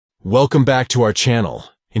Welcome back to our channel.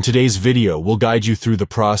 In today's video, we'll guide you through the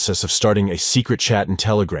process of starting a secret chat in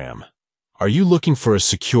Telegram. Are you looking for a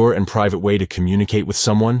secure and private way to communicate with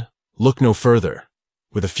someone? Look no further.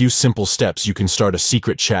 With a few simple steps, you can start a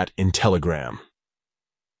secret chat in Telegram.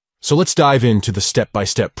 So let's dive into the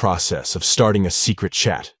step-by-step process of starting a secret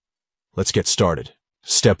chat. Let's get started.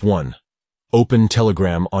 Step 1. Open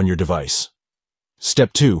Telegram on your device.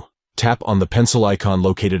 Step 2. Tap on the pencil icon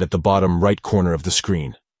located at the bottom right corner of the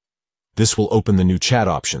screen. This will open the new chat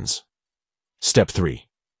options. Step 3.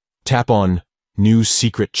 Tap on New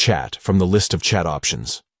Secret Chat from the list of chat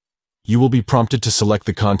options. You will be prompted to select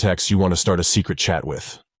the contacts you want to start a secret chat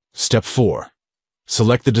with. Step 4.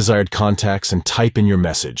 Select the desired contacts and type in your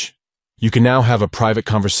message. You can now have a private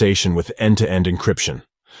conversation with end-to-end encryption.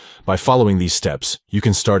 By following these steps, you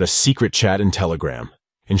can start a secret chat in Telegram,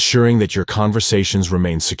 ensuring that your conversations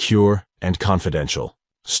remain secure and confidential.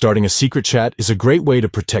 Starting a secret chat is a great way to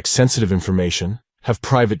protect sensitive information, have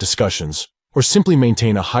private discussions, or simply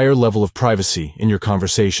maintain a higher level of privacy in your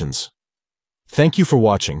conversations. Thank you for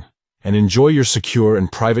watching, and enjoy your secure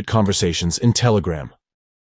and private conversations in Telegram.